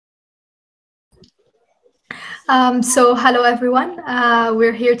So hello everyone.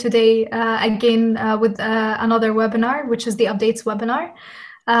 We're here today again with another webinar, which is the updates webinar.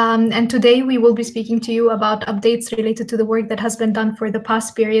 And today we will be speaking to you about updates related to the work that has been done for the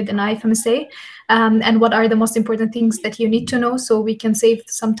past period in IFMSA, and what are the most important things that you need to know so we can save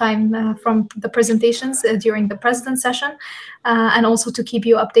some time from the presentations during the president session, and also to keep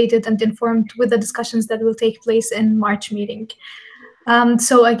you updated and informed with the discussions that will take place in March meeting.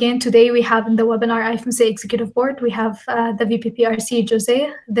 So again, today we have in the webinar IFMSA Executive Board, we have the VPPRC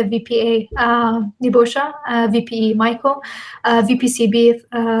Jose, the VPA Nibosha, VPE Michael, VPCB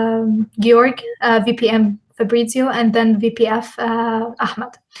Georg, VPM Fabrizio, and then VPF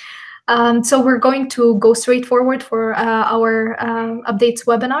Ahmed. So we're going to go straight forward for our updates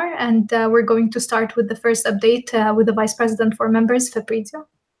webinar, and we're going to start with the first update with the Vice President for Members, Fabrizio.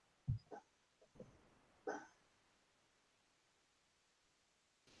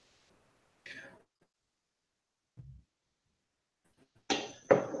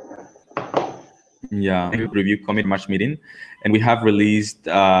 Yeah, review committee March meeting, and we have released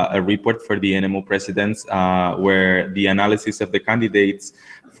a report for the NMO presidents where the analysis of the candidates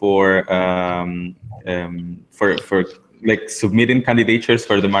for like submitting candidatures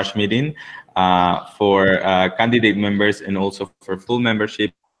for the March meeting, for candidate members and also for full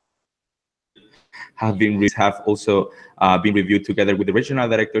membership have also been reviewed together with the regional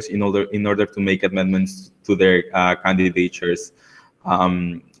directors in order to make amendments to their candidatures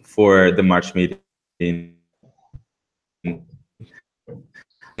for the March meeting.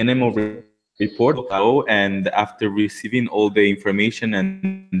 NMO report, and after receiving all the information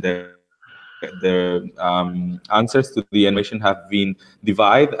and the answers to the information have been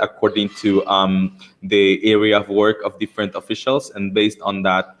divided according to the area of work of different officials, and based on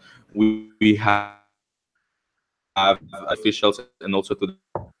that we have officials and also to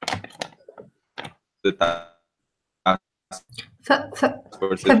the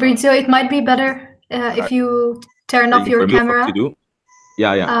Fabrizio, it might be better if you turn off your camera. I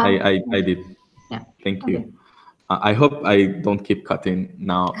did. Yeah. Thank you. Okay. I hope I don't keep cutting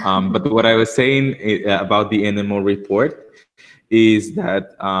now. But what I was saying about the NMO report is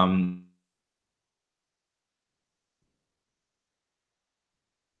that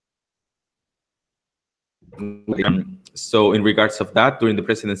so in regards of that, during the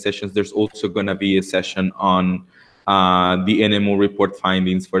president sessions, there's also going to be a session on the NMO report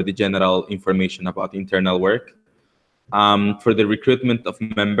findings for the general information about internal work. For the recruitment of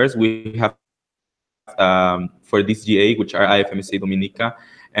members, we have for this GA, which are IFMSA Dominica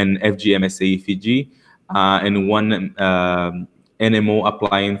and FGMSA Fiji, and one NMO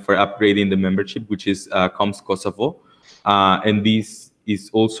applying for upgrading the membership, which is COMS Kosovo. And this is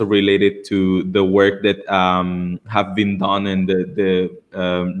also related to the work that have been done and the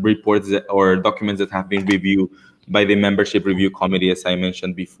reports or documents that have been reviewed by the membership review committee, as I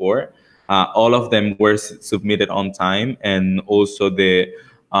mentioned before. All of them were submitted on time, and also the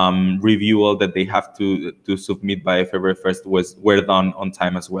review that they have to submit by February 1st were done on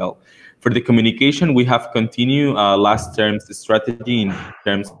time as well. For the communication, we have continued last term's strategy in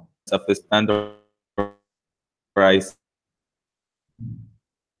terms of the standardized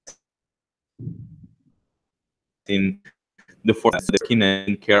in the format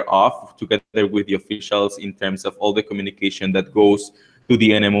taken care of together with the officials in terms of all the communication that goes to the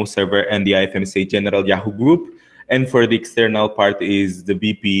NMO server and the IFMSA general Yahoo group. And for the external part is the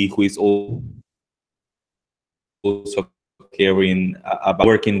BP, who is also caring about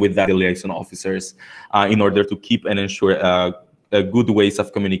working with the liaison officers in order to keep and ensure good ways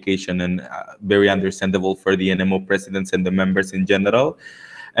of communication, and very understandable for the NMO presidents and the members in general.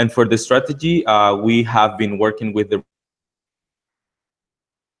 And for the strategy, we have been working with the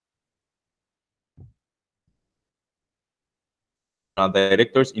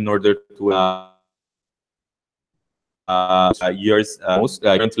directors in order to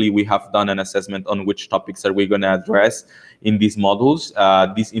currently we have done an assessment on which topics are we going to address in these modules.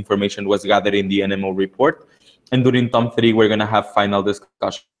 This information was gathered in the NMO report, and during Tom 3 we're going to have final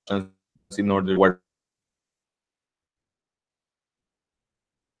discussions in order to work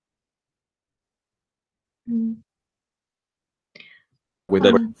with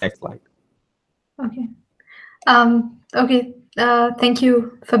the next slide. Okay. Okay. Thank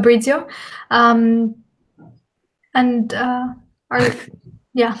you, Fabrizio. And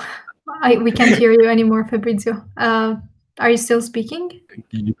we can't hear you anymore, Fabrizio. Are you still speaking?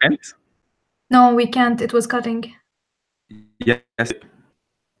 You can't? No, we can't. It was cutting. Yes.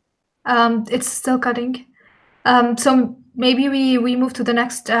 It's still cutting. So maybe we move to the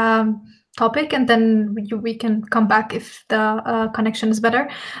next topic, and then we can come back if the connection is better.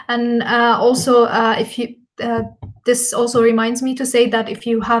 And also, if you this also reminds me to say that if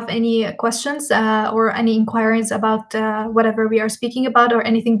you have any questions or any inquiries about whatever we are speaking about or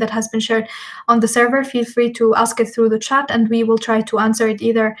anything that has been shared on the server, feel free to ask it through the chat, and we will try to answer it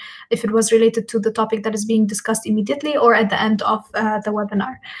either if it was related to the topic that is being discussed immediately or at the end of the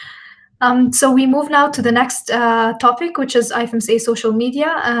webinar. So we move now to the next topic, which is IFMSA social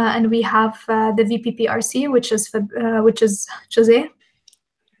media, and we have the VPPRC, which is Jose.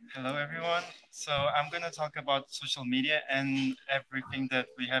 Hello, everyone. So I'm going to talk about social media and everything that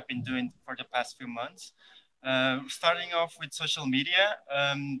we have been doing for the past few months. Starting off with social media,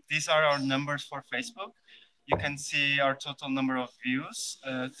 these are our numbers for Facebook. You can see our total number of views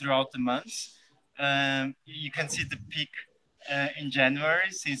throughout the months. You can see the peak in January,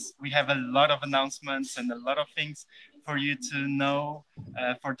 since we have a lot of announcements and a lot of things for you to know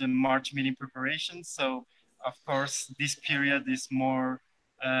for the March meeting preparation. So, of course, this period is more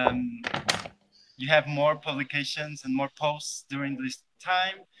you have more publications and more posts during this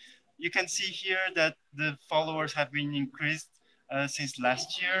time. You can see here that the followers have been increased since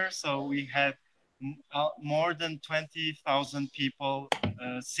last year. So we had more than 20,000 people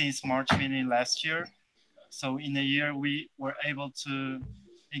since March meeting last year. So in a year, we were able to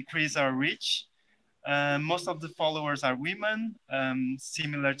increase our reach. Most of the followers are women,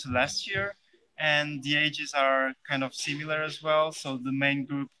 similar to last year, and the ages are kind of similar as well. So the main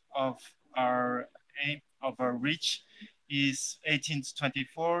group of our reach is 18 to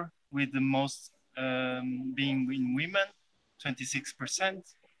 24, with the most being in women,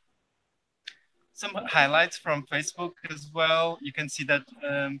 26%. Some highlights from Facebook as well. You can see that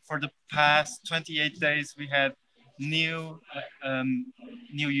for the past 28 days, we had new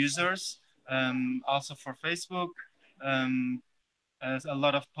users, also for Facebook, a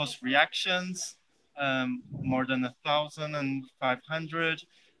lot of post reactions, more than 1,500.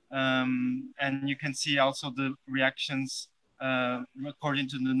 And you can see also the reactions according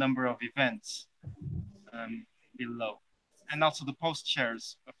to the number of events below. And also the post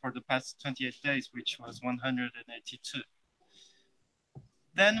shares for the past 28 days, which was 182.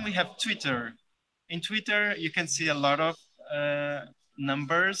 Then we have Twitter. In Twitter, you can see a lot of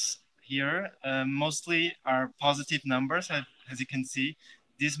numbers here. Mostly are positive numbers, as you can see.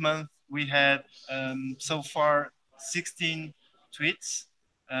 This month, we had so far 16 tweets,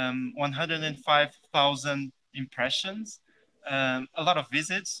 105,000 impressions, a lot of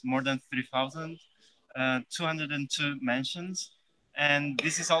visits, more than 3,000. 202 mentions, and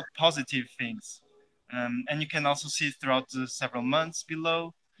this is all positive things. And you can also see throughout the several months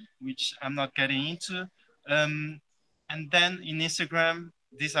below, which I'm not getting into. And then in Instagram,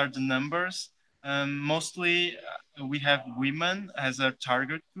 these are the numbers. Mostly we have women as a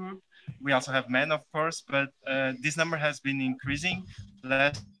target group. We also have men, of course, but this number has been increasing.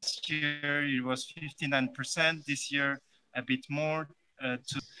 Last year it was 59%. This year a bit more,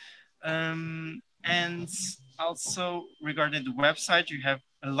 and also regarding the website, you have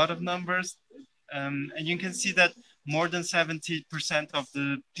a lot of numbers. And you can see that more than 70% of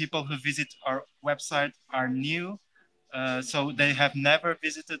the people who visit our website are new. So they have never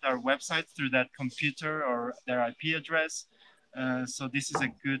visited our website through that computer or their IP address. So this is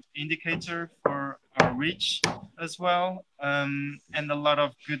a good indicator for our reach as well. And a lot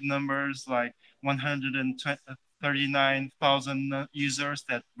of good numbers, like 139,000 users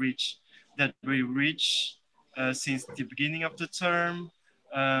that we reach since the beginning of the term.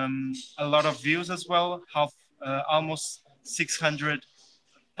 A lot of views as well, almost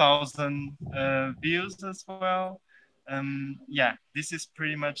 600,000 views as well. Yeah, this is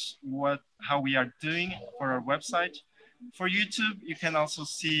pretty much how we are doing for our website. For YouTube, you can also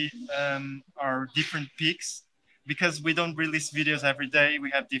see our different peaks, because we don't release videos every day.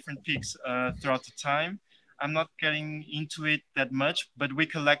 We have different peaks throughout the time. I'm not getting into it that much, but we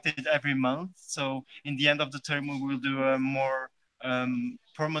collect it every month. So in the end of the term, we will do a more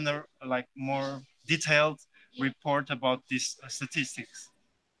permanent, like more detailed report about these statistics.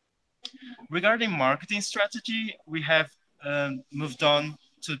 Regarding marketing strategy, we have moved on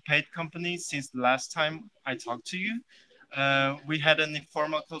to paid companies since the last time I talked to you. We had an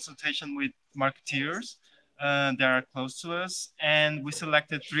informal consultation with marketeers that are close to us, and we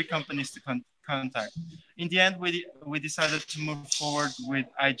selected 3 companies to contact. In the end, we decided to move forward with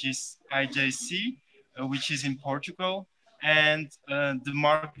IJC, which is in Portugal, and the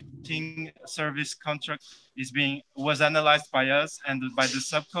marketing service contract was analyzed by us and by the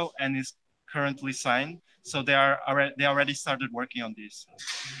subco, and is currently signed. So they already started working on this.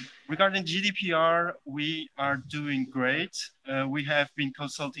 Regarding GDPR, we are doing great. We have been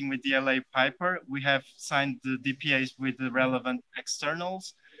consulting with DLA Piper. We have signed the DPAs with the relevant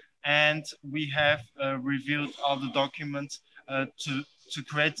externals. and we have reviewed all the documents to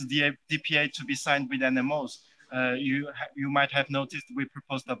create the DPA to be signed with NMOs. You might have noticed we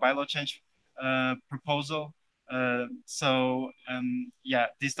proposed a bylaw change proposal. Yeah,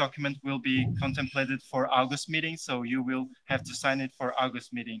 this document will be contemplated for August meeting, so you will have to sign it for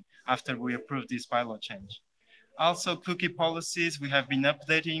August meeting after we approve this bylaw change. Also, cookie policies, we have been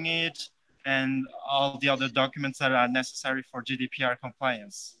updating it, and all the other documents that are necessary for GDPR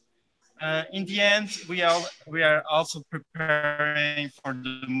compliance. In the end, we are also preparing for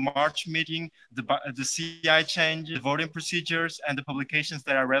the March meeting, the CI change, the voting procedures, and the publications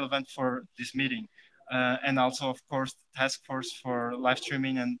that are relevant for this meeting. And also, of course, the task force for live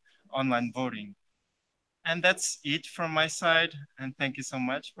streaming and online voting. And that's it from my side. And thank you so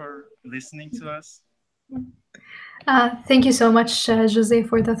much for listening to us. Thank you so much, Jose,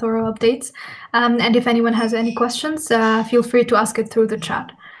 for the thorough updates. And if anyone has any questions, feel free to ask it through the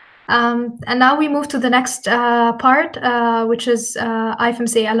chat. And now we move to the next part, which is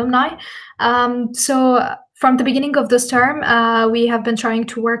IFMSA alumni. So from the beginning of this term, we have been trying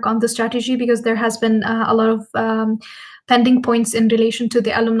to work on the strategy because there has been a lot of pending points in relation to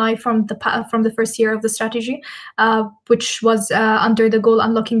the alumni from the first year of the strategy, which was under the goal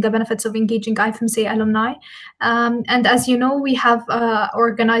unlocking the benefits of engaging IFMSA alumni. And as you know, we have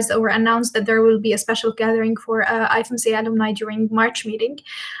organized or announced that there will be a special gathering for IFMSA alumni during March meeting.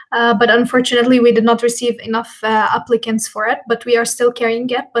 But unfortunately, we did not receive enough applicants for it, but we are still carrying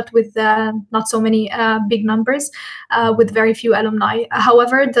it, but with not so many big numbers, with very few alumni.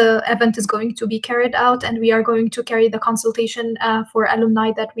 However, the event is going to be carried out, and we are going to carry the consultation for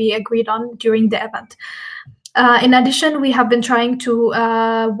alumni that we agreed on during the event. In addition, we have been trying to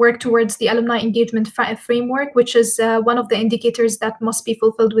work towards the alumni engagement framework, which is one of the indicators that must be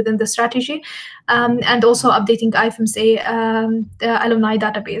fulfilled within the strategy, and also updating IFMSA alumni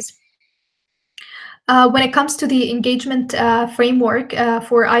database. When it comes to the engagement framework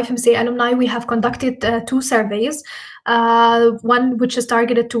for IFMSA alumni, we have conducted 2 surveys. One which is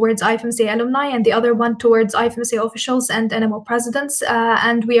targeted towards IFMSA alumni, and the other one towards IFMSA officials and NMO presidents,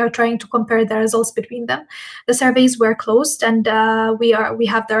 and we are trying to compare the results between them. The surveys were closed, and we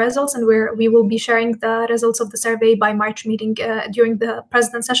have the results, and we will be sharing the results of the survey by March meeting during the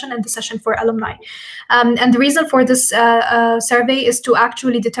president session and the session for alumni. And the reason for this survey is to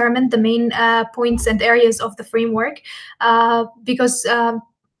actually determine the main points and areas of the framework, because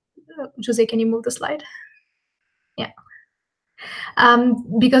Jose, can you move the slide? Yeah.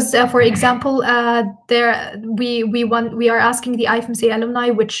 Because, for example, we are asking the IFMSA alumni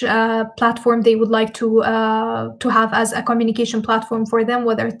which platform they would like to have as a communication platform for them,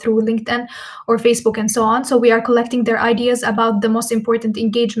 whether through LinkedIn or Facebook and so on. So we are collecting their ideas about the most important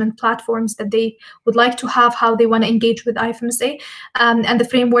engagement platforms that they would like to have, how they want to engage with IFMSA, and the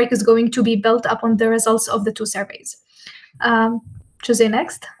framework is going to be built upon the results of the 2 surveys. Jose,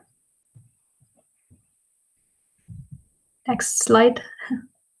 next. Next slide.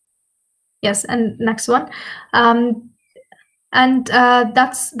 Yes, and next one. And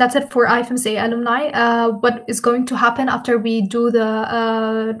that's it for IFMSA alumni. What is going to happen after we do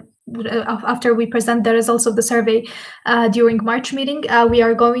after we present the results of the survey during March meeting, we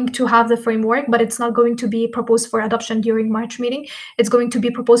are going to have the framework, but it's not going to be proposed for adoption during March meeting. It's going to be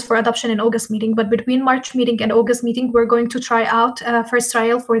proposed for adoption in August meeting. But between March meeting and August meeting, we're going to try out first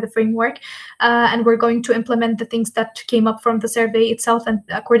trial for the framework, and we're going to implement the things that came up from the survey itself, and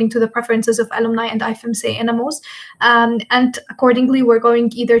according to the preferences of alumni and IFMSA NMOs. And accordingly, we're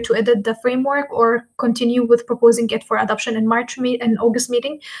going either to edit the framework or continue with proposing it for adoption in August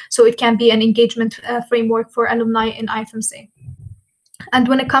meeting, so it can be an engagement framework for alumni in IFMSA. And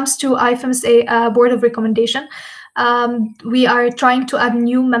when it comes to IFMSA Board of Recommendation, we are trying to add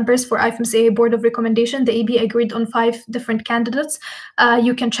new members for IFMSA Board of Recommendation. The EB agreed on 5 different candidates.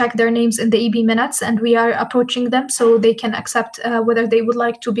 You can check their names in the EB minutes, and we are approaching them so they can accept whether they would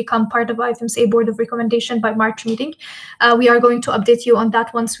like to become part of IFMSA Board of Recommendation by March meeting. We are going to update you on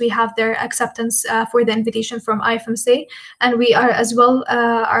that once we have their acceptance for the invitation from IFMSA. And we are as well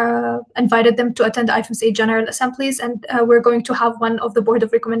invited them to attend IFMSA General Assemblies, and we're going to have one of the Board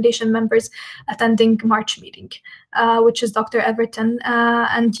of Recommendation members attending March meeting. Which is Dr. Everton,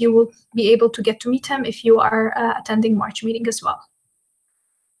 and you will be able to get to meet him if you are attending March meeting as well.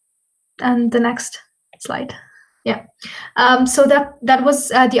 And the next slide. Yeah. So that was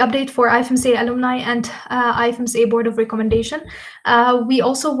the update for IFMSA alumni and IFMSA Board of Recommendation. We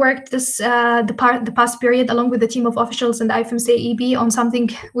also worked the past period along with the team of officials and IFMSA EB on something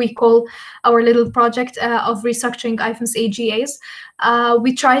we call our little project of restructuring IFMSA GAs.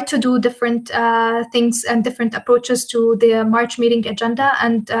 We tried to do different things and different approaches to the March meeting agenda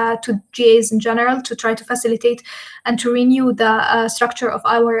and to GAs in general to try to facilitate and to renew the structure of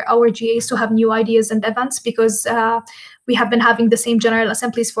our GAs to have new ideas and events, because we have been having the same general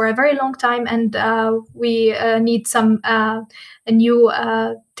assemblies for a very long time, and we need some new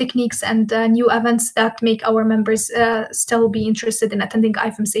techniques and new events that make our members still be interested in attending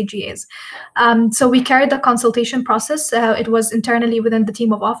IFMSA GAs. So we carried the consultation process. It was internally within the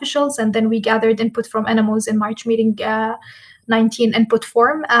team of officials, and then we gathered input from NMOs in March meeting 19 input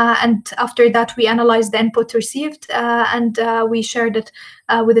form. And after that, we analyzed the input received and we shared it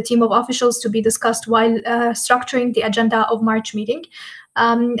with a team of officials to be discussed while structuring the agenda of March meeting.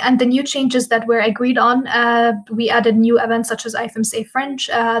 And the new changes that were agreed on, we added new events such as IFMSA French,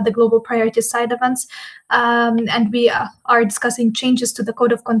 the Global Priorities Side events, and we are discussing changes to the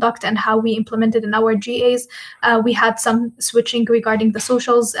Code of Conduct and how we implement it in our GAs. We had some switching regarding the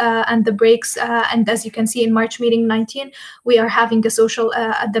socials and the breaks, and as you can see in March meeting 19, we are having a social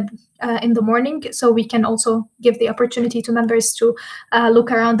in the morning, so we can also give the opportunity to members to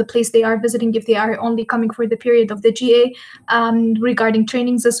look around the place they are visiting if they are only coming for the period of the GA, regarding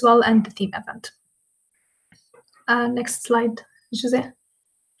trainings as well and the theme event. Next slide, Jose.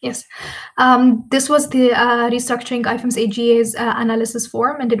 Yes, this was the restructuring IFMSA GA's analysis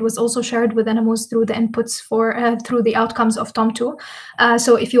form, and it was also shared with NMOs through the inputs for through the outcomes of Tom 2.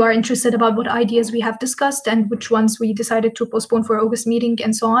 So if you are interested about what ideas we have discussed and which ones we decided to postpone for August meeting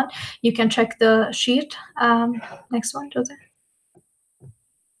and so on, you can check the sheet. Next one, Jose.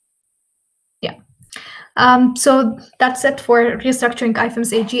 Yeah. So that's it for restructuring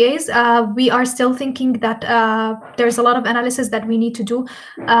IFMSA GAs. We are still thinking that there's a lot of analysis that we need to do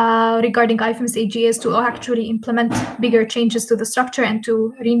regarding IFMSA GAs to actually implement bigger changes to the structure and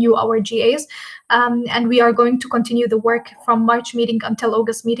to renew our GAs. And we are going to continue the work from March meeting until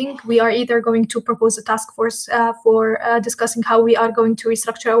August meeting. We are either going to propose a task force for discussing how we are going to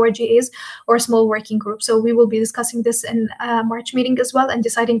restructure our GAs, or a small working group. So we will be discussing this in March meeting as well and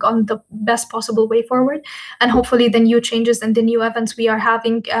deciding on the best possible way forward. And hopefully the new changes and the new events we are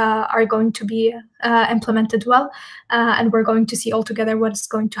having are going to be implemented well. And we're going to see all together what's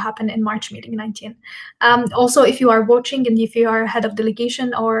going to happen in March meeting 19. Also, if you are watching and if you are head of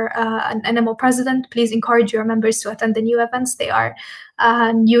delegation or an NMO president, please encourage your members to attend the new events. They are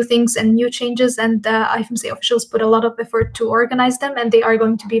new things and new changes, and IFMSA officials put a lot of effort to organize them, and they are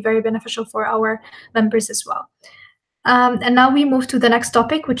going to be very beneficial for our members as well. And now we move to the next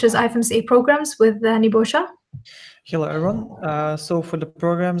topic, which is IFMSA programs with Nibosha. Hello, everyone. So for the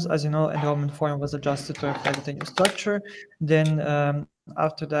programs, as you know, enrollment form was adjusted to reflect the new structure. Then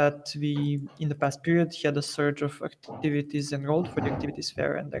after that, we, in the past period, had a surge of activities enrolled for the activities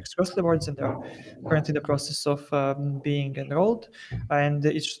fair and ex-course awards, and they're currently in the process of being enrolled. And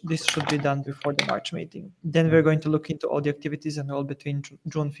this should be done before the March meeting. Then we're going to look into all the activities enrolled between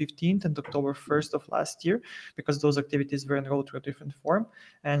June 15th and October 1st of last year, because those activities were enrolled to a different form.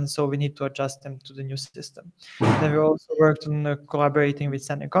 And so we need to adjust them to the new system. Then we also worked on collaborating with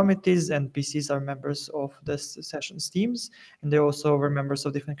standing committees, and PCs are members of the sessions teams, and they also were members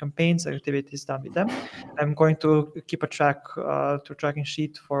of different campaigns and activities done with them. I'm going to keep a tracking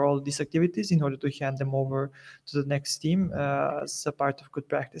sheet for all these activities in order to hand them over to the next team as a part of good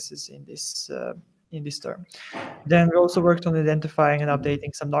practices in this term. Then we also worked on identifying and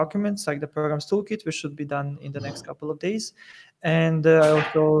updating some documents like the programs toolkit, which should be done in the next couple of days. And I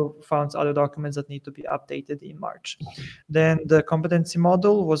also found other documents that need to be updated in March. Then the competency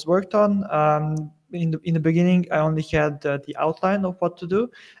model was worked on. In the beginning, I only had the outline of what to do,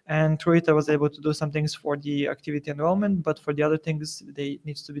 and through it I was able to do some things for the activity enrollment, but for the other things, they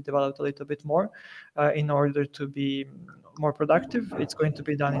needs to be developed a little bit more in order to be more productive. It's going to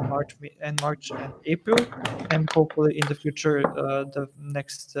be done in March and April, and hopefully in the future, the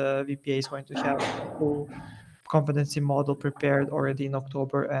next VPA is going to have a full competency model prepared already in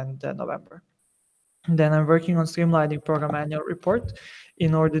October and November. Then I'm working on streamlining program annual report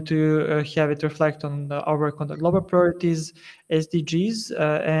in order to have it reflect on our work on the global priorities, SDGs,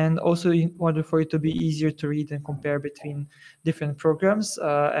 and also in order for it to be easier to read and compare between different programs,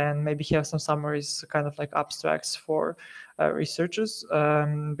 and maybe have some summaries, kind of like abstracts for researchers,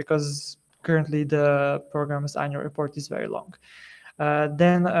 because currently the program's annual report is very long.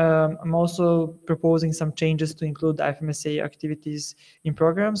 Then I'm also proposing some changes to include IFMSA activities in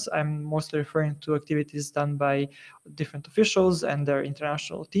programs. I'm mostly referring to activities done by different officials and their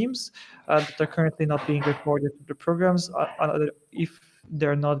international teams that are currently not being reported to the programs if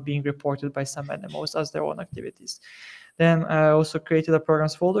they're not being reported by some NMOs as their own activities. Then I also created a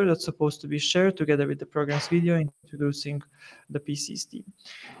programs folder that's supposed to be shared together with the programs video introducing the PCs team.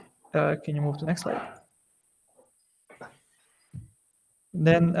 Can you move to the next slide?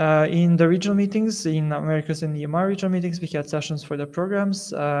 Then in the regional meetings, in Americas and EMR regional meetings, we had sessions for the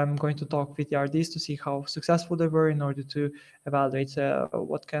programs. I'm going to talk with the RDs to see how successful they were in order to evaluate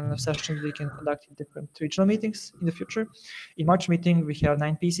what kind of sessions we can conduct in different regional meetings in the future. In March meeting, we have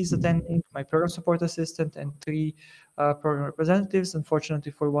 9 PCs attending, my program support assistant, and 3 program representatives.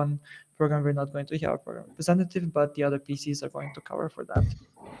 Unfortunately, for one program, we're not going to have a program representative, but the other PCs are going to cover for that.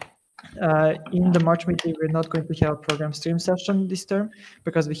 In the March meeting, we're not going to have a program stream session this term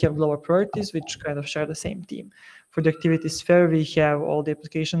because we have lower priorities, which kind of share the same theme. For the activities fair, we have all the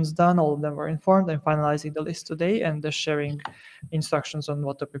applications done, all of them were informed. I'm finalizing the list today and sharing instructions on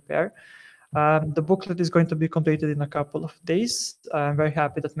what to prepare. The booklet is going to be completed in a couple of days. I'm very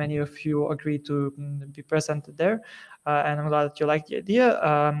happy that many of you agreed to be presented there, and I'm glad that you like the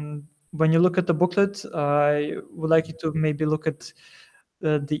idea. When you look at the booklet, I would like you to maybe look at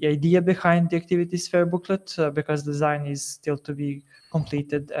the idea behind the activities fair booklet because design is still to be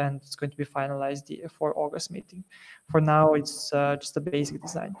completed and it's going to be finalized for August meeting. For now, it's just a basic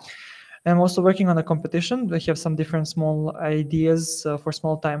design. I'm also working on a competition. We have some different small ideas for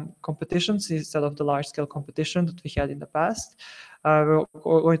small time competitions instead of the large scale competition that we had in the past. We're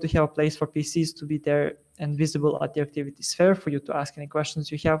going to have a place for PCs to be there and visible at the activities fair for you to ask any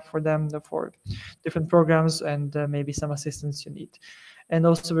questions you have for them for different programs and maybe some assistance you need. And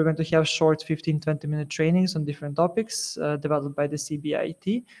also we're going to have short 15-20 minute trainings on different topics developed by the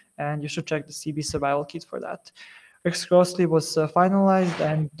CBIT, and you should check the CB survival kit for that. Crossly was finalized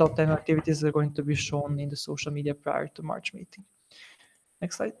and top 10 activities are going to be shown in the social media prior to March meeting.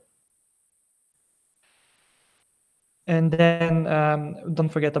 Next slide. And then don't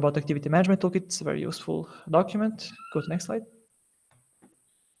forget about activity management toolkit. It's a very useful document. Go to next slide.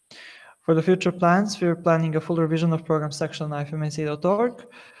 For the future plans, we're planning a full revision of program section on ifmsa.org.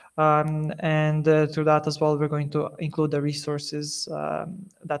 And through that as well, we're going to include the resources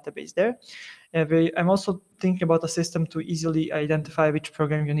database there. I'm also thinking about a system to easily identify which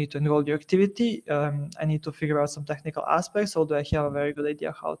program you need to enroll your activity. I need to figure out some technical aspects, although I have a very good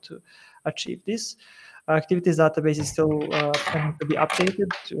idea how to achieve this. Activities database is still planning to be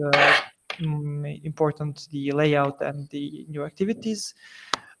updated. Important the layout and the new activities.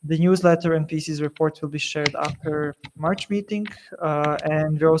 The newsletter and PC's report will be shared after March meeting,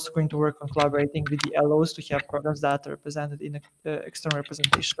 and we're also going to work on collaborating with the LOs to have programs that are represented in external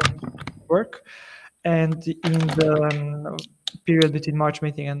representation work. And in the period between March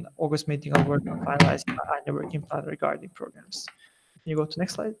meeting and August meeting, I'll work on finalizing my annual working plan regarding programs. Can you go to the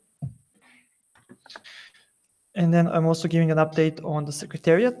next slide? And then I'm also giving an update on the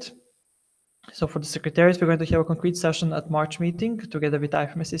Secretariat. So for the Secretariat, we're going to have a concrete session at March meeting together with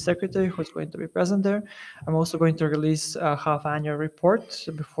IFMSA Secretary, who's going to be present there. I'm also going to release a half-annual report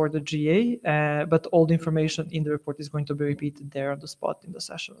before the GA, but all the information in the report is going to be repeated there on the spot in the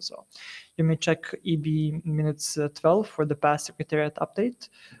session as well. You may check EB minutes 12 for the past Secretariat update,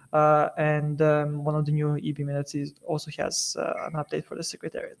 and one of the new EB minutes also has an update for the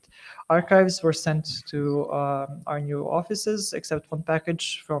Secretariat. Archives were sent to our new offices, except one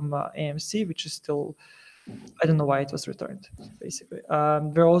package from AMC, which is still, I don't know why it was returned, basically.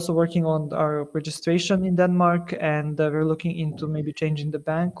 We're also working on our registration in Denmark, and we're looking into maybe changing the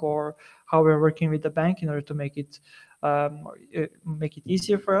bank or how we're working with the bank in order to make it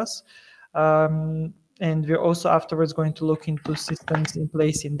easier for us. And we're also afterwards going to look into systems in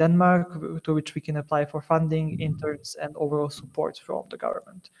place in Denmark to which we can apply for funding, interns, and overall support from the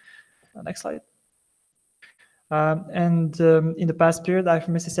government. Next slide. In the past period,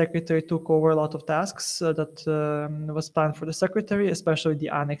 IFMSA Secretary took over a lot of tasks that was planned for the Secretary, especially the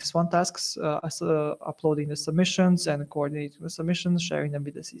Annex 1 tasks, uploading the submissions and coordinating the submissions, sharing them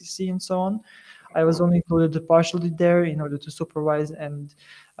with the CCC and so on. I was only included partially there in order to supervise and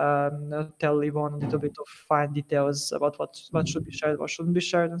tell Yvonne a little bit of fine details about what should be shared, what shouldn't be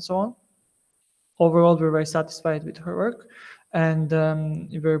shared, and so on. Overall, we're very satisfied with her work. And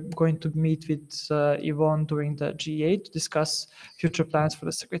we're going to meet with Yvonne during the GA to discuss future plans for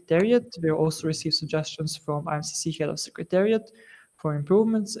the Secretariat. We'll also receive suggestions from IMCC Head of Secretariat for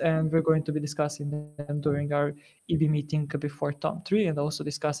improvements, and we're going to be discussing them during our EB meeting before Tom 3 and also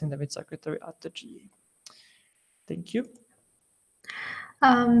discussing them with Secretary at the GA. Thank you.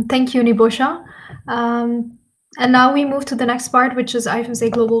 Thank you, Nibosha. And now we move to the next part, which is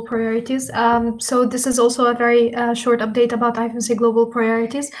IFMSA Global Priorities. So this is also a very short update about IFMSA Global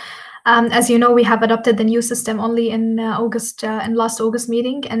Priorities. As you know, we have adopted the new system only in August, in last August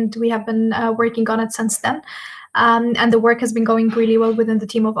meeting, and we have been working on it since then. And the work has been going really well within the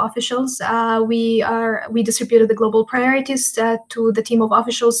team of officials. We distributed the global priorities to the team of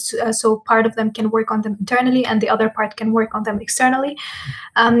officials, so part of them can work on them internally, and the other part can work on them externally.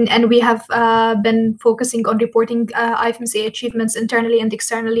 And we have been focusing on reporting IFMSA achievements internally and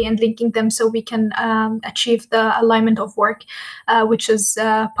externally, and linking them so we can achieve the alignment of work, which is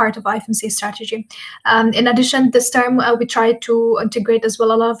part of IFMSA strategy. In addition, this term we tried to integrate as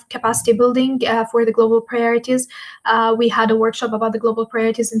well a lot of capacity building for the global priorities. We had a workshop about the global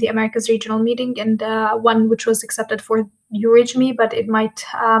priorities in the Americas regional meeting, and one which was accepted for URIGME, but it might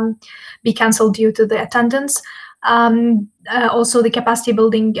be cancelled due to the attendance. Also, the capacity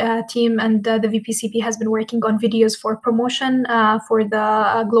building team and the VPCP has been working on videos for promotion for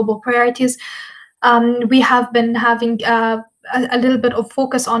the global priorities. We have been having a little bit of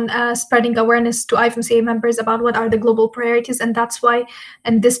focus on spreading awareness to IFMSA members about what are the global priorities, and that's why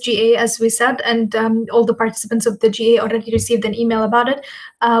in this GA, as we said, and all the participants of the GA already received an email about it,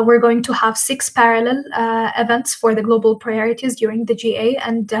 we're going to have 6 parallel events for the global priorities during the GA,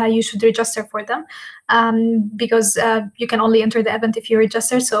 and you should register for them because you can only enter the event if you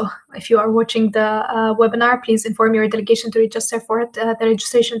register. So if you are watching the webinar, please inform your delegation to register for it. The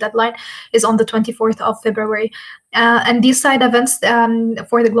registration deadline is on the 24th of February. And these side events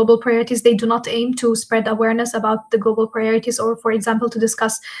for the global priorities, they do not aim to spread awareness about the global priorities or, for example, to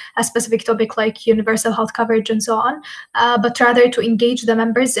discuss a specific topic like universal health coverage and so on, but rather to engage the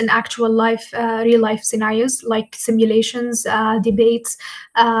members in actual life, real life scenarios like simulations, debates,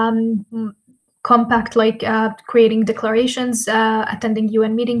 compact like creating declarations, attending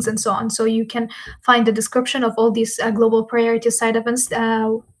UN meetings, and so on. So you can find the description of all these global priority side events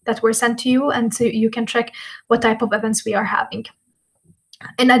that were sent to you, and so you can check what type of events we are having.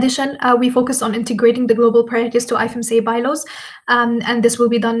 In addition, we focus on integrating the global priorities to IFMSA bylaws, and this will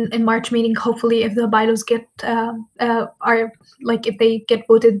be done in March meeting. Hopefully, if the bylaws get if they get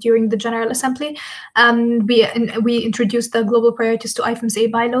voted during the General Assembly, we introduce the global priorities to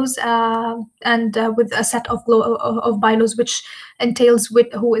IFMSA bylaws, and with a set of bylaws which entails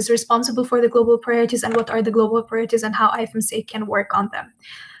who is responsible for the global priorities and what are the global priorities and how IFMSA can work on them.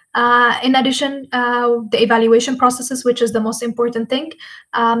 In addition, the evaluation processes, which is the most important thing,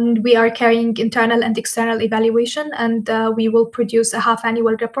 we are carrying internal and external evaluation, and we will produce a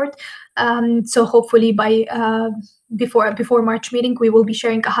half-annual report. So hopefully by before March meeting, we will be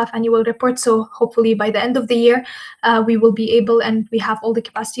sharing a half-annual report. So hopefully by the end of the year, we will be able, and we have all the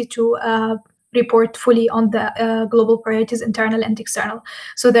capacity to report fully on the global priorities, internal and external.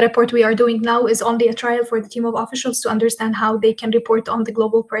 So the report we are doing now is only a trial for the team of officials to understand how they can report on the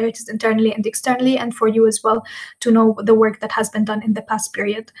global priorities internally and externally, and for you as well to know the work that has been done in the past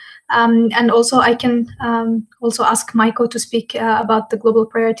period. And also I can also ask Maiko to speak about the global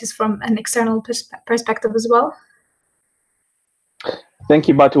priorities from an external perspective as well. Thank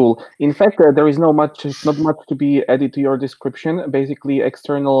you, Batul. In fact, there is not much to be added to your description. Basically,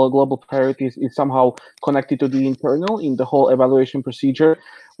 external global priorities is somehow connected to the internal in the whole evaluation procedure.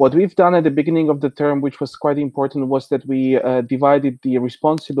 What we've done at the beginning of the term, which was quite important, was that we divided the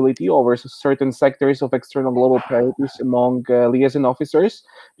responsibility over certain sectors of external global priorities among liaison officers,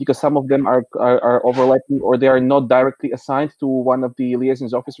 because some of them are overlapping or they are not directly assigned to one of the liaison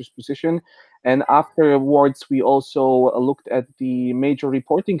officers' position. And afterwards, we also looked at the major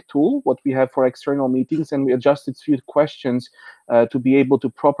reporting tool, what we have for external meetings, and we adjusted a few questions to be able to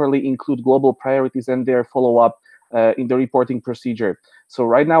properly include global priorities and their follow-up in the reporting procedure. So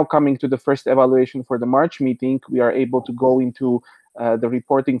right now, coming to the first evaluation for the March meeting, we are able to go into the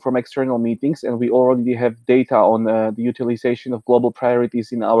reporting from external meetings, and we already have data on the utilization of global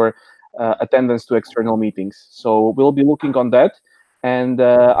priorities in our attendance to external meetings. So we'll be looking on that. And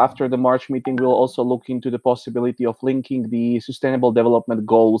after the March meeting, we'll also look into the possibility of linking the Sustainable Development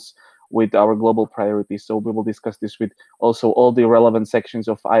Goals with our global priorities. So we will discuss this with also all the relevant sections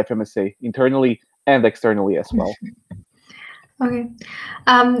of IFMSA, internally and externally as well. Okay,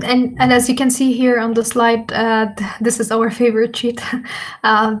 and as you can see here on the slide, this is our favorite sheet.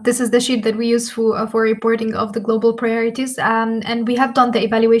 This is the sheet that we use for reporting of the global priorities, and we have done the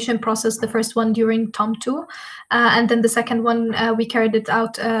evaluation process, the first one during TOM 2, and then the second one we carried it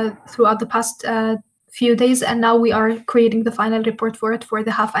out throughout the past few days, and now we are creating the final report for it, for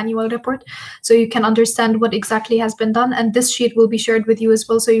the half annual report, so you can understand what exactly has been done. And this sheet will be shared with you as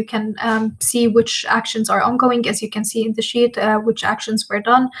well, so you can see which actions are ongoing, as you can see in the sheet, which actions were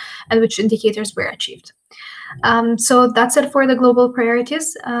done and which indicators were achieved. So that's it for the global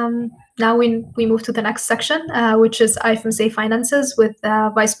priorities. Now we move to the next section, which is IFMSA Finances, with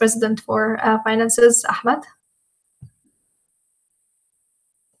Vice President for Finances, Ahmed.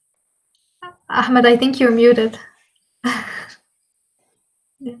 Ahmed, I think you're muted.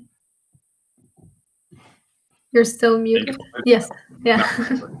 Yeah. You're still muted. Yes. Yeah.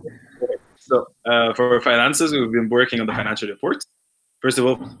 So for finances, we've been working on the financial reports. First of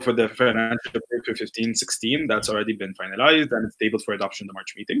all, for the financial report for 15-16, that's already been finalized and it's tabled for adoption in the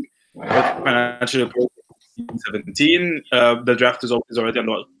March meeting. For the financial report for 16-17, the draft is already on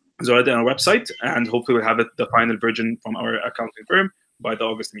our website, and hopefully we'll have the final version from our accounting firm by the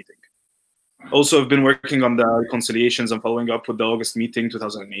August meeting. Also, I've been working on the reconciliations and following up with the August meeting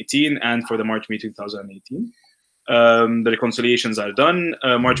 2018 and for the March meeting 2018. The reconciliations are done.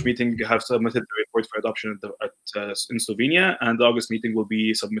 March meeting have submitted the report for adoption in Slovenia, and the August meeting will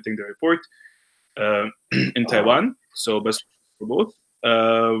be submitting the report in Taiwan. So best for both.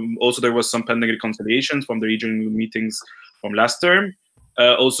 Also, there was some pending reconciliations from the regional meetings from last term.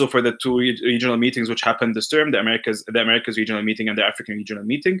 Also, for the two regional meetings which happened this term, the Americas regional meeting and the African regional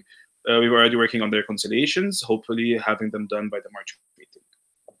meeting, we were already working on the reconciliations, hopefully having them done by the March meeting.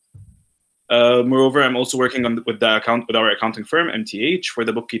 Moreover, I'm also working on with our accounting firm, MTH, for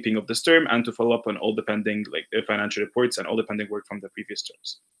the bookkeeping of this term and to follow up on all the pending financial reports and all the pending work from the previous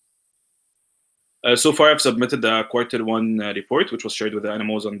terms. So far, I've submitted the Q1 report, which was shared with the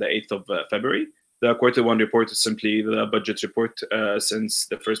NMOs on the 8th of February. The Q1 report is simply the budget report since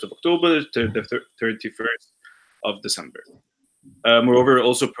the 1st of October to the 31st of December. Moreover,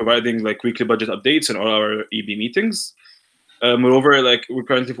 also providing weekly budget updates in all our EB meetings. Moreover, we're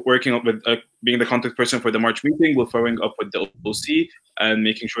currently working with being the contact person for the March meeting. We're following up with the OC and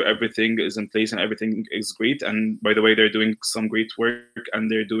making sure everything is in place and everything is great. And by the way, they're doing some great work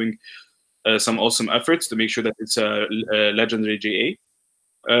and they're doing some awesome efforts to make sure that it's a legendary GA.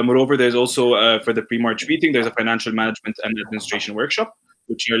 Moreover, there's also for the pre-March meeting, there's a financial management and administration workshop,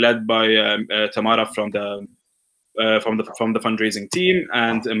 which are led by Tamara from the fundraising team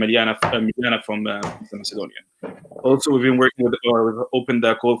and Miliana from Macedonia. Also, we've been working with, or we've opened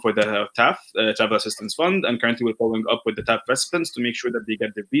the call for the TAF, Travel Assistance Fund, and currently we're following up with the TAF recipients to make sure that they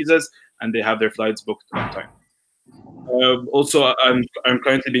get their visas and they have their flights booked on time. Also, I'm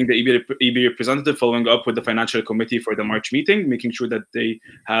currently being the EB representative, following up with the financial committee for the March meeting, making sure that they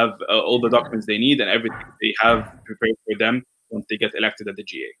have all the documents they need and everything they have prepared for them once they get elected at the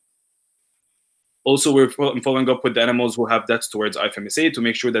GA. Also, we're following up with the NMOs who have debts towards IFMSA to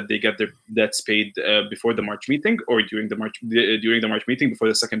make sure that they get their debts paid before the March meeting or during the March meeting before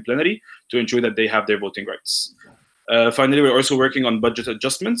the second plenary to ensure that they have their voting rights. Finally, we're also working on budget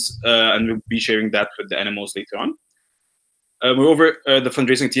adjustments, and we'll be sharing that with the NMOs later on. Moreover, the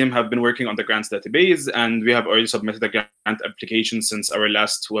fundraising team have been working on the grants database, and we have already submitted a grant application since our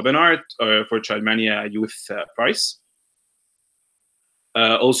last webinar for Childmania Youth Prize.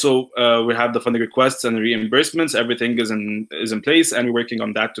 Also, we have the funding requests and reimbursements. Everything is in place, and we're working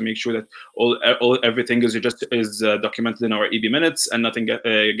on that to make sure that everything is documented in our EB minutes and nothing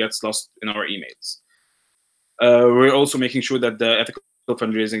gets lost in our emails. We're also making sure that the ethical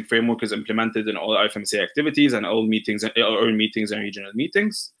fundraising framework is implemented in all IFMSA activities and all meetings and regional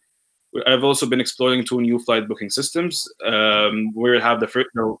meetings. I've also been exploring 2 new flight booking systems. We'll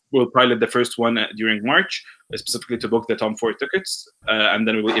pilot the first one during March, specifically to book the Tom Ford tickets, and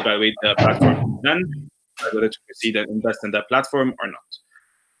then we will evaluate the platform then, whether to proceed and invest in that platform or not.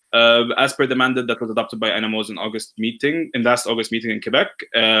 As per the mandate that was adopted by NMOs in last August meeting in Quebec,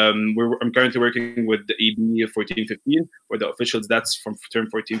 I'm currently working with the EB 1415 for the officials that's from term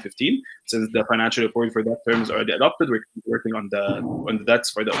 1415. Since the financial report for that term is already adopted, we're working on the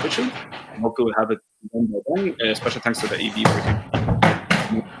debts for the officials. And hopefully we'll have it done by then. Special thanks to the EB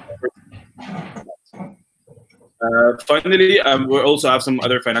 1415. Finally, we also have some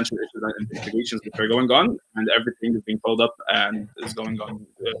other financial issues and investigations that are going on, and everything is being followed up and is going on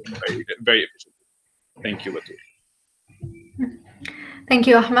very, very efficiently. Thank you, Batul. Thank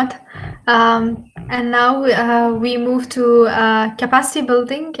you, Ahmed. And now we move to capacity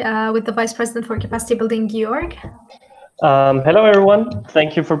building with the Vice President for Capacity Building, Georg. Hello, everyone.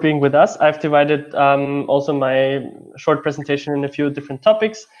 Thank you for being with us. I've divided also my short presentation in a few different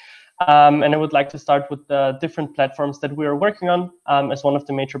topics. And I would like to start with the different platforms that we are working on as one of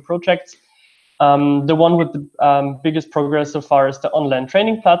the major projects. The one with the biggest progress so far is the online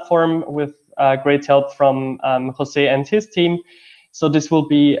training platform with great help from Jose and his team. So this will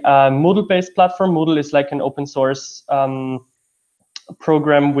be a Moodle-based platform. Moodle is like an open source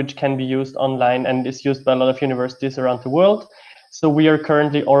program which can be used online and is used by a lot of universities around the world. So we are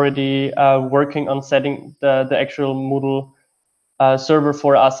currently already working on setting the actual Moodle server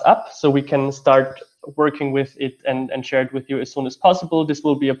for us up, so we can start working with it and share it with you as soon as possible. This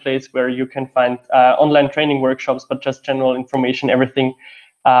will be a place where you can find online training workshops, but just general information, everything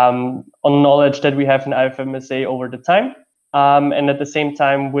on knowledge that we have in IFMSA over the time. And at the same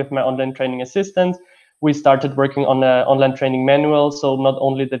time, with my online training assistant, we started working on an online training manual. So not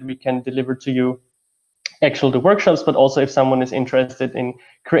only that we can deliver to you the workshops, but also if someone is interested in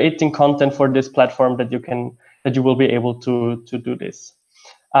creating content for this platform, that you will be able to do this.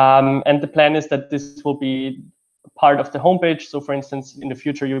 And the plan is that this will be part of the homepage. So for instance, in the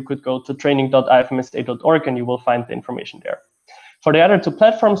future, you could go to training.ifmsa.org and you will find the information there. For the other two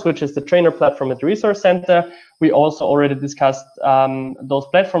platforms, which is the trainer platform and the resource center, we also already discussed those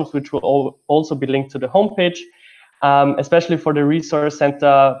platforms, which will also be linked to the homepage. Especially for the resource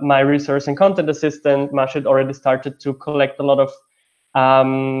center, my resource and content assistant, Mashid, already started to collect a lot of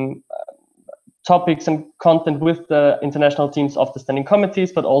topics and content with the international teams of the standing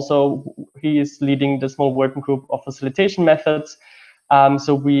committees, but also he is leading the small working group of facilitation methods.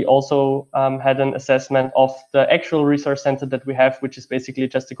 So we also had an assessment of the actual resource center that we have, which is basically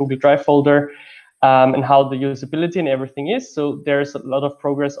just a Google Drive folder, and how the usability and everything is. So there's a lot of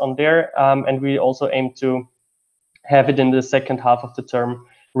progress on there, and we also aim to have it in the second half of the term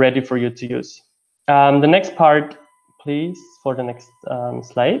ready for you to use. The next part, please, for the next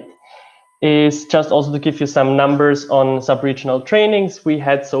slide, is just also to give you some numbers on sub-regional trainings. We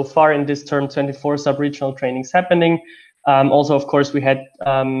had so far in this term 24 sub-regional trainings happening. Also, of course, we had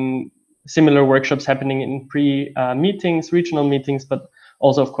similar workshops happening in pre-meetings, regional meetings, but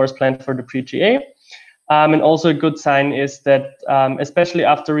also, of course, planned for the pre-GA. And also a good sign is that, especially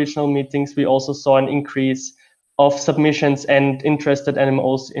after regional meetings, we also saw an increase of submissions and interested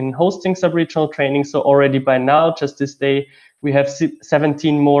NMOs in hosting sub-regional training. So already by now, just this day, we have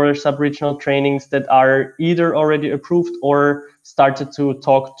 17 more sub-regional trainings that are either already approved or started to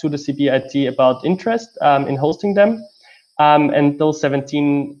talk to the CBIT about interest in hosting them. And those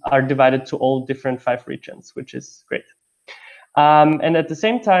 17 are divided to all different 5 regions, which is great. And at the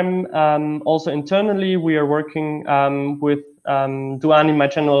same time, also internally, we are working with Duani, my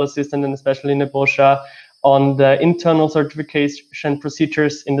general assistant, and especially Nebosha, on the internal certification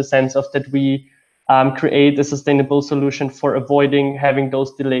procedures, in the sense of that we create a sustainable solution for avoiding having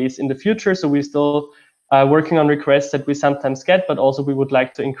those delays in the future. So we're still working on requests that we sometimes get, but also we would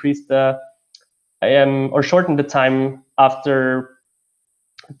like to increase the or shorten the time after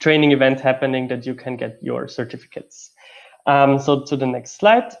training event happening that you can get your certificates. So to the next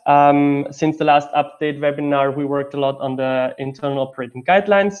slide. Since the last update webinar, we worked a lot on the internal operating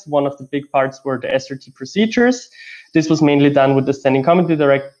guidelines. One of the big parts were the SRT procedures. This was mainly done with the standing committee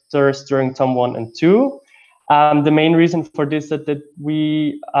directors during TOM 1 and 2. The main reason for this is that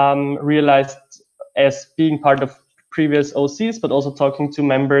we realized, as being part of previous OCs, but also talking to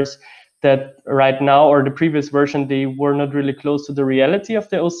members, that right now, or the previous version, they were not really close to the reality of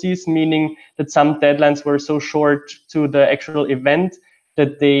the OCs, meaning that some deadlines were so short to the actual event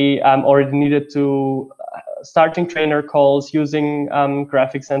that they already needed to starting trainer calls, using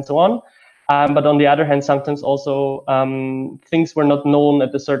graphics and so on. But on the other hand, sometimes also things were not known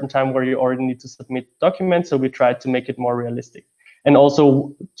at a certain time where you already need to submit documents. So we tried to make it more realistic, and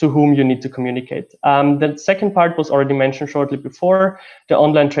also to whom you need to communicate. The second part was already mentioned shortly before, the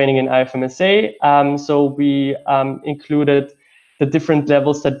online training in IFMSA. So we included the different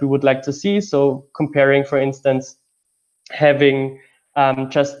levels that we would like to see. So comparing, for instance, having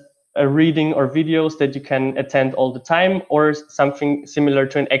just a reading or videos that you can attend all the time, or something similar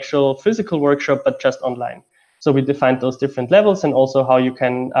to an actual physical workshop, but just online. So we defined those different levels, and also how you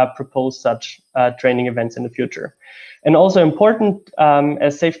can propose such training events in the future. And also important,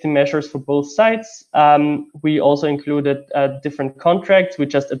 as safety measures for both sides, we also included different contracts. We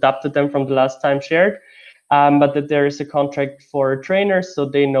just adapted them from the last time shared, but that there is a contract for trainers, so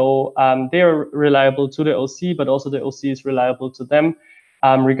they know they are reliable to the OC, but also the OC is reliable to them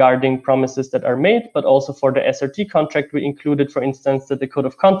regarding promises that are made. But also for the SRT contract, we included, for instance, that the code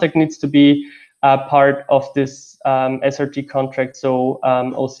of conduct needs to be part of this SRT contract, so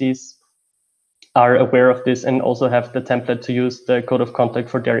OCs are aware of this and also have the template to use the code of conduct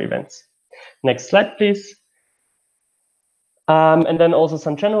for their events. Next slide, please. And then also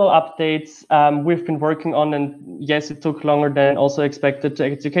some general updates we've been working on, and yes, it took longer than also expected, the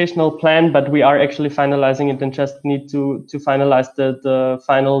educational plan, but we are actually finalizing it and just need to finalize the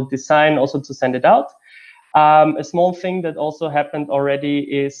final design also to send it out. A small thing that also happened already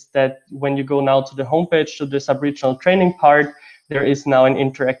is that when you go now to the homepage, to the sub-regional training part, there is now an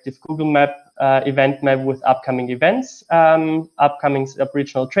interactive Google Map event map with upcoming events, upcoming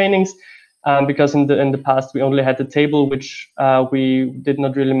sub-regional trainings. Because in the past we only had the table, which we did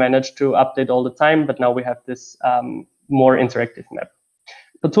not really manage to update all the time, but now we have this more interactive map.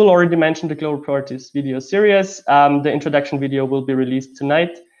 Patul already mentioned the Global Priorities video series. The introduction video will be released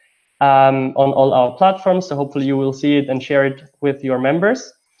tonight on all our platforms, so hopefully you will see it and share it with your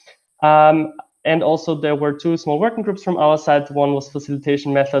members. And also there were 2 small working groups from our side. One was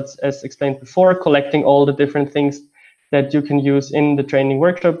facilitation methods, as explained before, collecting all the different things that you can use in the training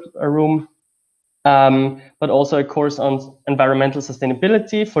workshop room, but also a course on environmental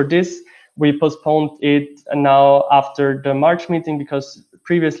sustainability. For this, we postponed it now after the March meeting because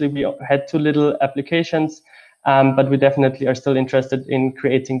previously we had too little applications, but we definitely are still interested in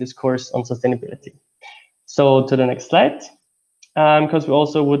creating this course on sustainability. So to the next slide, because we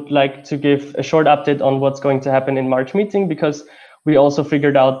also would like to give a short update on what's going to happen in March meeting, because we also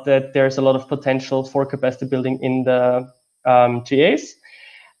figured out that there's a lot of potential for capacity building in the GAs.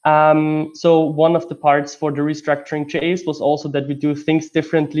 So one of the parts for the restructuring GAs was also that we do things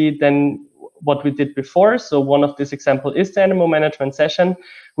differently than what we did before. So one of this example is the NMO management session,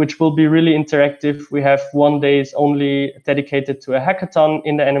 which will be really interactive. We have 1 day only dedicated to a hackathon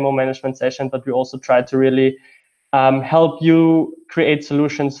in the NMO management session, but we also try to really help you create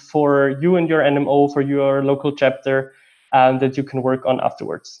solutions for you and your NMO, for your local chapter that you can work on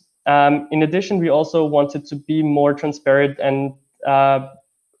afterwards. In addition, we also wanted to be more transparent and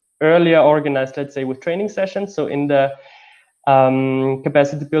earlier organized, let's say, with training sessions. So in the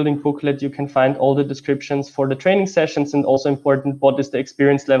capacity building booklet, you can find all the descriptions for the training sessions, and also important, what is the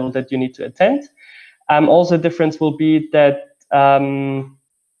experience level that you need to attend. Also, the difference will be that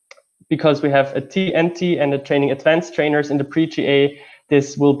because we have a TNT and a training advanced trainers in the pre-GA,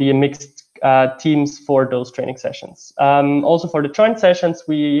 this will be a mixed teams for those training sessions. Also for the joint sessions,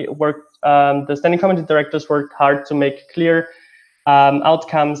 we worked, the standing committee directors worked hard to make clear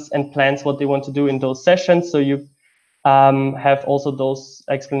outcomes and plans what they want to do in those sessions. So you have also those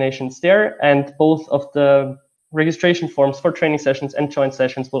explanations there, and both of the registration forms for training sessions and joint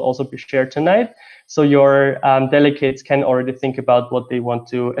sessions will also be shared tonight. So your delegates can already think about what they want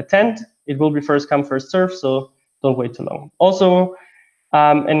to attend. It will be first come, first serve, so don't wait too long. Also,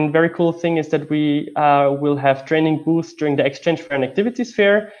 a very cool thing is that we will have training booths during the exchange fair and activities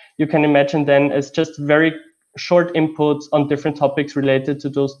fair. You can imagine then as just very short inputs on different topics related to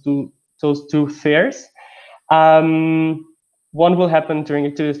those two fairs. One will happen during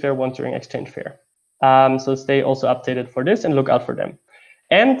activities fair, one during exchange fair. So stay also updated for this and look out for them.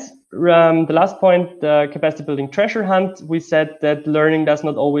 And the last point, the capacity building treasure hunt, we said that learning does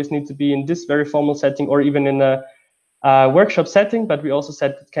not always need to be in this very formal setting or even in a workshop setting, but we also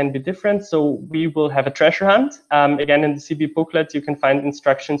said it can be different. So we will have a treasure hunt. Again, in the CB booklet, you can find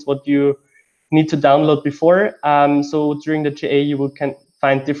instructions what you need to download before. So during the GA, you can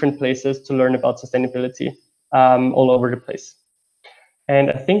find different places to learn about sustainability all over the place. And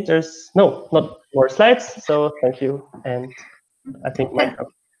I think there's not more slides. So thank you. And I think my job.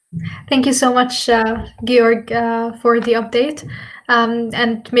 Thank you so much, Georg, for the update.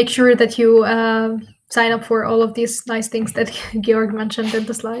 And make sure that you sign up for all of these nice things that Georg mentioned in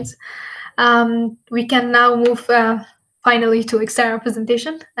the slides. We can now move finally to external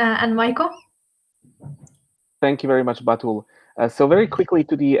representation. And Michael? Thank you very much, Batul. So very quickly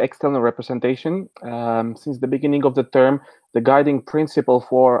to the external representation. Since the beginning of the term, the guiding principle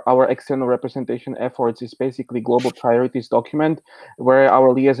for our external representation efforts is basically global priorities document, where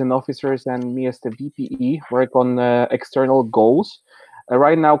our liaison officers and me as the VPE work on external goals.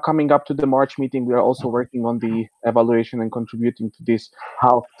 Right now, coming up to the March meeting, we are also working on the evaluation and contributing to this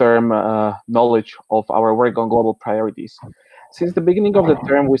half-term knowledge of our work on global priorities. Since the beginning of the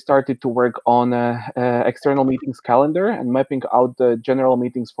term, we started to work on external meetings calendar and mapping out the general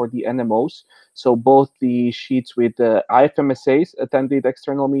meetings for the NMOs. So both the sheets with the IFMSA's attended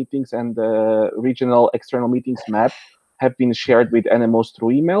external meetings and the regional external meetings map have been shared with NMOs through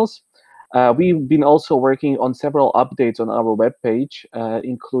emails. We've been also working on several updates on our webpage,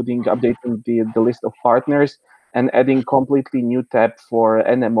 including updating the list of partners and adding completely new tab for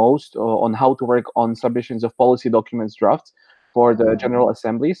NMOs on how to work on submissions of policy documents drafts for the General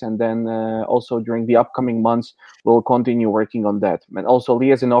Assemblies. And then also during the upcoming months, we'll continue working on that. And also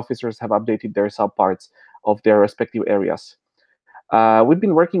liaison officers have updated their subparts of their respective areas. We've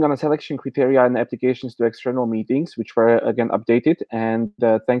been working on a selection criteria and applications to external meetings, which were again updated. And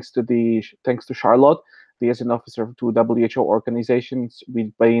thanks to Charlotte, the liaison officer to WHO organizations,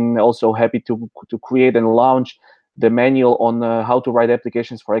 we've been also happy to create and launch the manual on how to write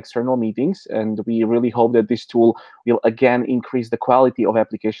applications for external meetings. And we really hope that this tool will again increase the quality of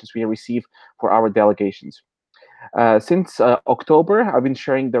applications we receive for our delegations. Since October, I've been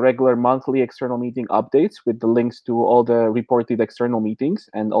sharing the regular monthly external meeting updates with the links to all the reported external meetings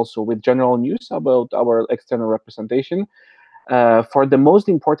and also with general news about our external representation. For the most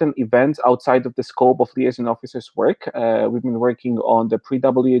important events outside of the scope of liaison officers' work, we've been working on the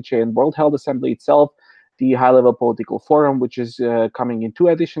pre-WHA and World Health Assembly itself, the high-level political forum, which is coming in 2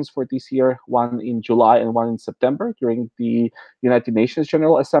 editions for this year, one in July and one in September during the United Nations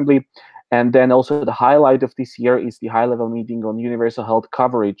General Assembly. And then also the highlight of this year is the high-level meeting on universal health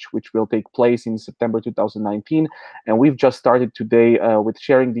coverage, which will take place in September 2019. And we've just started today with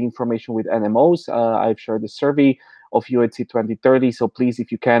sharing the information with NMOs. I've shared the survey of UHC 2030, so please,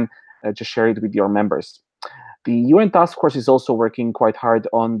 if you can, just share it with your members. The UN Task Force is also working quite hard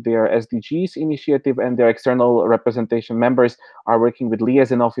on their SDGs initiative, and their external representation members are working with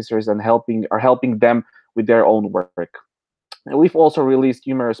liaison officers and are helping them with their own work. And we've also released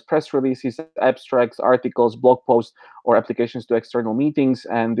numerous press releases, abstracts, articles, blog posts, or applications to external meetings,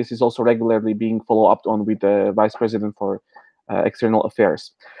 and this is also regularly being followed up on with the Vice President for External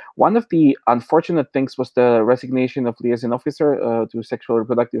Affairs. One of the unfortunate things was the resignation of liaison officer to sexual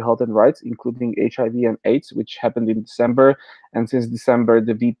reproductive health and rights, including HIV and AIDS, which happened in December. And since December,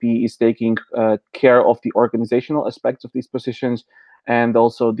 the VP is taking care of the organizational aspects of these positions and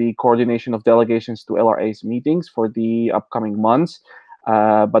also the coordination of delegations to LRA's meetings for the upcoming months.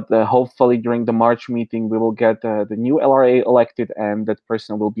 But hopefully during the March meeting, we will get the new LRA elected, and that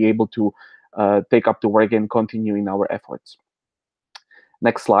person will be able to take up the work and continue in our efforts.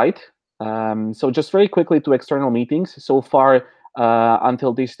 Next slide. So just very quickly to external meetings. So far,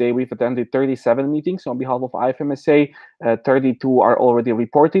 until this day, we've attended 37 meetings on behalf of IFMSA. 32 are already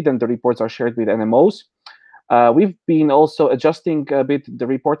reported, and the reports are shared with NMOs. We've been also adjusting a bit the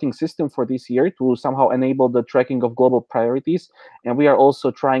reporting system for this year to somehow enable the tracking of global priorities. And we are also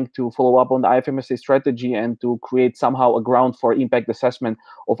trying to follow up on the IFMSA strategy and to create somehow a ground for impact assessment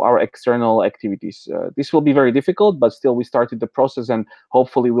of our external activities. This will be very difficult, but still we started the process and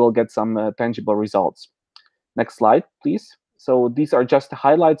hopefully we'll get some tangible results. Next slide, please. So these are just the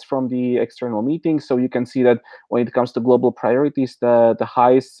highlights from the external meetings. So you can see that when it comes to global priorities, the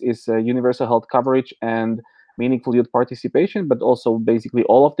highest is universal health coverage and meaningful youth participation, but also basically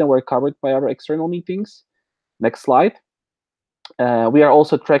all of them were covered by our external meetings. Next slide. We are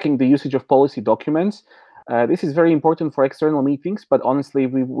also tracking the usage of policy documents. This is very important for external meetings, but honestly,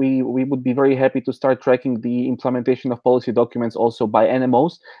 we would be very happy to start tracking the implementation of policy documents also by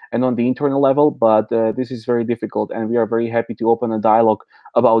NMOs and on the internal level, but this is very difficult, and we are very happy to open a dialogue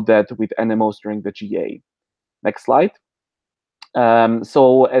about that with NMOs during the GA. Next slide.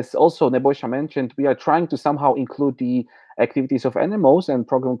 So as also Nebojša mentioned, we are trying to somehow include the activities of NMOs and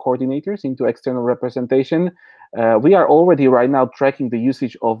program coordinators into external representation. We are already right now tracking the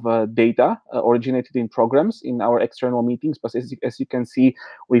usage of data originated in programs in our external meetings, but as you can see,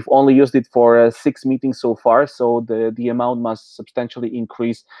 we've only used it for 6 meetings so far, so the amount must substantially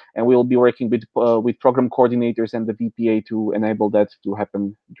increase, and we will be working with program coordinators and the VPA to enable that to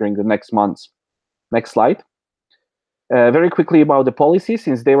happen during the next months. Next slide. Very quickly about the policies,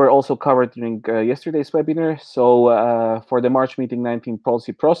 since they were also covered during yesterday's webinar. So for the March meeting 19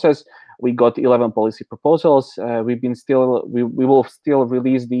 policy process, we got 11 policy proposals. We will still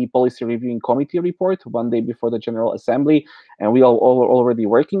release the policy reviewing committee report one day before the General Assembly, and we are already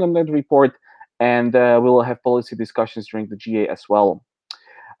working on that report, and we will have policy discussions during the GA as well.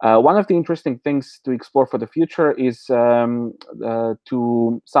 One of the interesting things to explore for the future is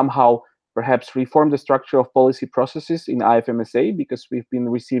to somehow perhaps reform the structure of policy processes in IFMSA, because we've been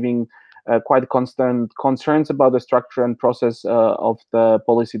receiving quite constant concerns about the structure and process of the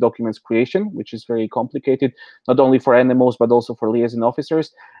policy documents creation, which is very complicated, not only for NMOs, but also for liaison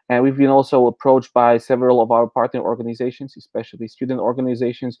officers. And we've been also approached by several of our partner organizations, especially student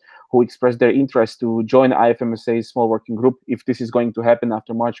organizations, who expressed their interest to join IFMSA's small working group, if this is going to happen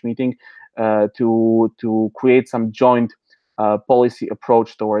after March meeting, to create some joint policy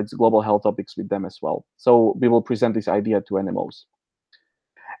approach towards global health topics with them as well. So we will present this idea to NMOs.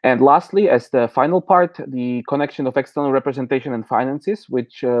 And lastly, as the final part, the connection of external representation and finances,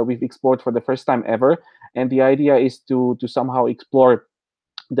 which we've explored for the first time ever. And the idea is to somehow explore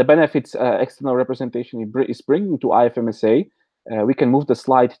the benefits external representation is bringing to IFMSA. We can move the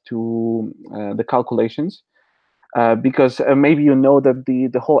slide to the calculations. because maybe you know that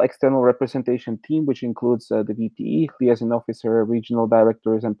the whole external representation team, which includes the VPE, liaison officer, regional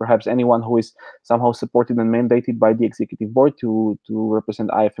directors, and perhaps anyone who is somehow supported and mandated by the executive board to represent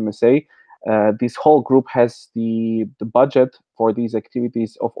IFMSA, this whole group has the budget for these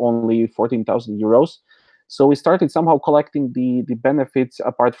activities of only 14,000 euros. So we started somehow collecting the benefits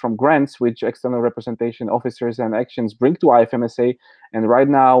apart from grants, which external representation officers and actions bring to IFMSA. And right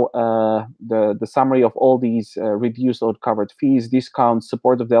now, the summary of all these reduced or covered fees, discounts,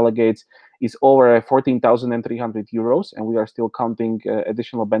 support of delegates is over 14,300 euros. And we are still counting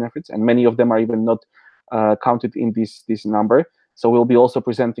additional benefits. And many of them are even not counted in this number. So we'll be also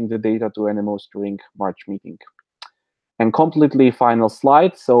presenting the data to NMOs during March meeting. And completely final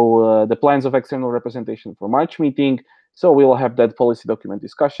slide. So the plans of external representation for March meeting. So we will have that policy document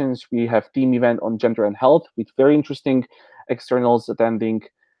discussions. We have team event on gender and health with very interesting externals attending.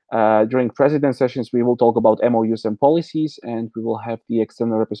 During president sessions, we will talk about MOUs and policies, and we will have the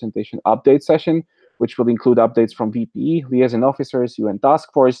external representation update session, which will include updates from VPE, liaison officers, UN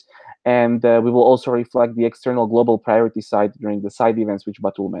task force, and we will also reflect the external global priority side during the side events, which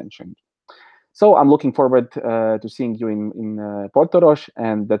Batul mentioned. So I'm looking forward to seeing you in Portorož,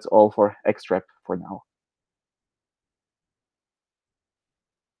 and that's all for Extrep for now.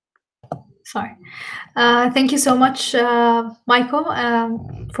 Sorry. Thank you so much, Michael,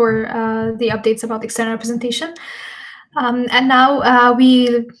 for the updates about external representation. And now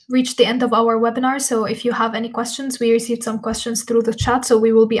we reached the end of our webinar. So if you have any questions, we received some questions through the chat, so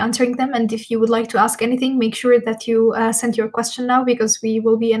we will be answering them. And if you would like to ask anything, make sure that you send your question now, because we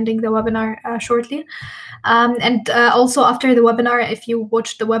will be ending the webinar shortly. And also after the webinar, if you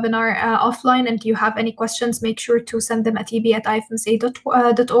watched the webinar offline and you have any questions, make sure to send them at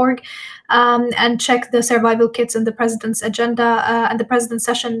eb@ifmsa.org and check the survival kits and the president's agenda and the president's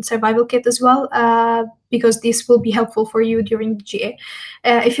session survival kit as well, because this will be helpful for you during the GA.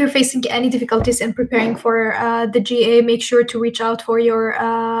 If you're facing any difficulties in preparing for the GA, make sure to reach out for your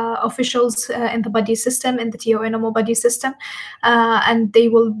officials in the buddy system, in the TONMO buddy system, and they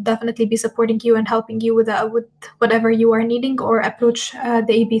will definitely be supporting you and helping you with whatever you are needing, or approach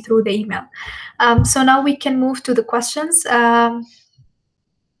the AB through the email. So now we can move to the questions.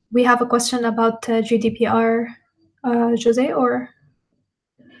 We have a question about GDPR, Jose, or?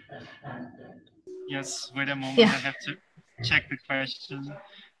 Yes, wait a moment. Yeah. I have to check the question.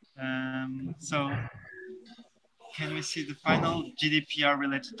 So can we see the final GDPR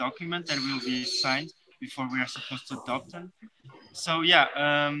related document that will be signed before we are supposed to adopt them? So yeah,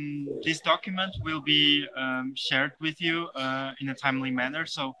 this document will be shared with you in a timely manner.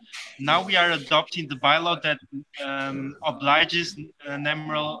 So now we are adopting the bylaw that obliges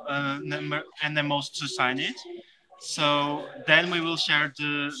NMOs to sign it. So then we will share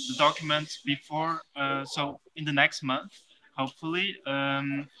the document before, so in the next month, hopefully.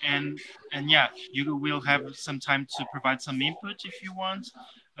 And yeah, you will have some time to provide some input if you want.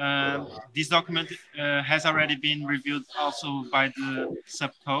 This document has already been reviewed also by the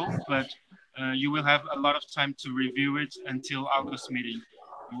subco, but you will have a lot of time to review it until August meeting,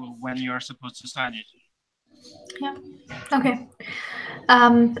 when you are supposed to sign it. Yeah. Okay.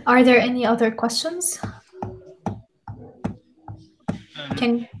 Are there any other questions?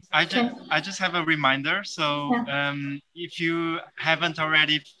 I just have a reminder. So yeah. If you haven't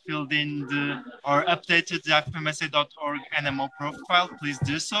already filled in or updated the IFMSA.org NMO profile, please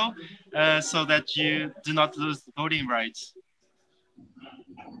do so, so that you do not lose voting rights.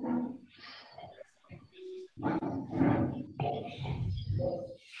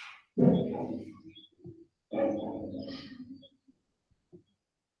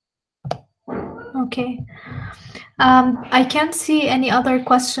 Okay. I can't see any other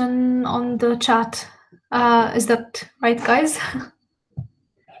question on the chat. Is that right, guys?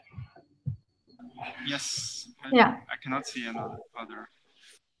 Yes. Yeah. I cannot see another other.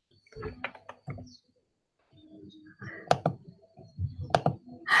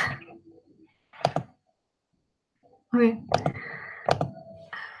 Okay.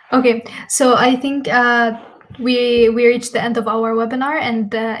 Okay. So I think we reached the end of our webinar,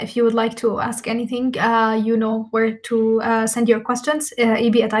 and if you would like to ask anything, you know where to send your questions,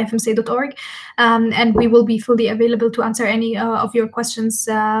 eb@ifmsa.org, and we will be fully available to answer any of your questions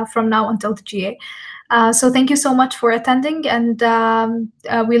from now until the GA. So thank you so much for attending, and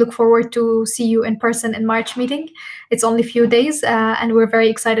we look forward to see you in person in March meeting. It's only a few days, and we're very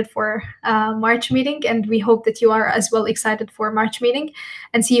excited for March meeting, and we hope that you are as well excited for March meeting,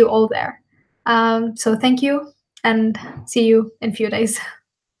 and see you all there. So thank you, and see you in a few days.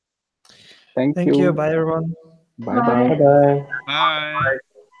 Thank you. you. Bye, everyone. Bye-bye. Bye-bye. Bye.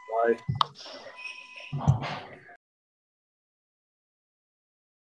 Bye.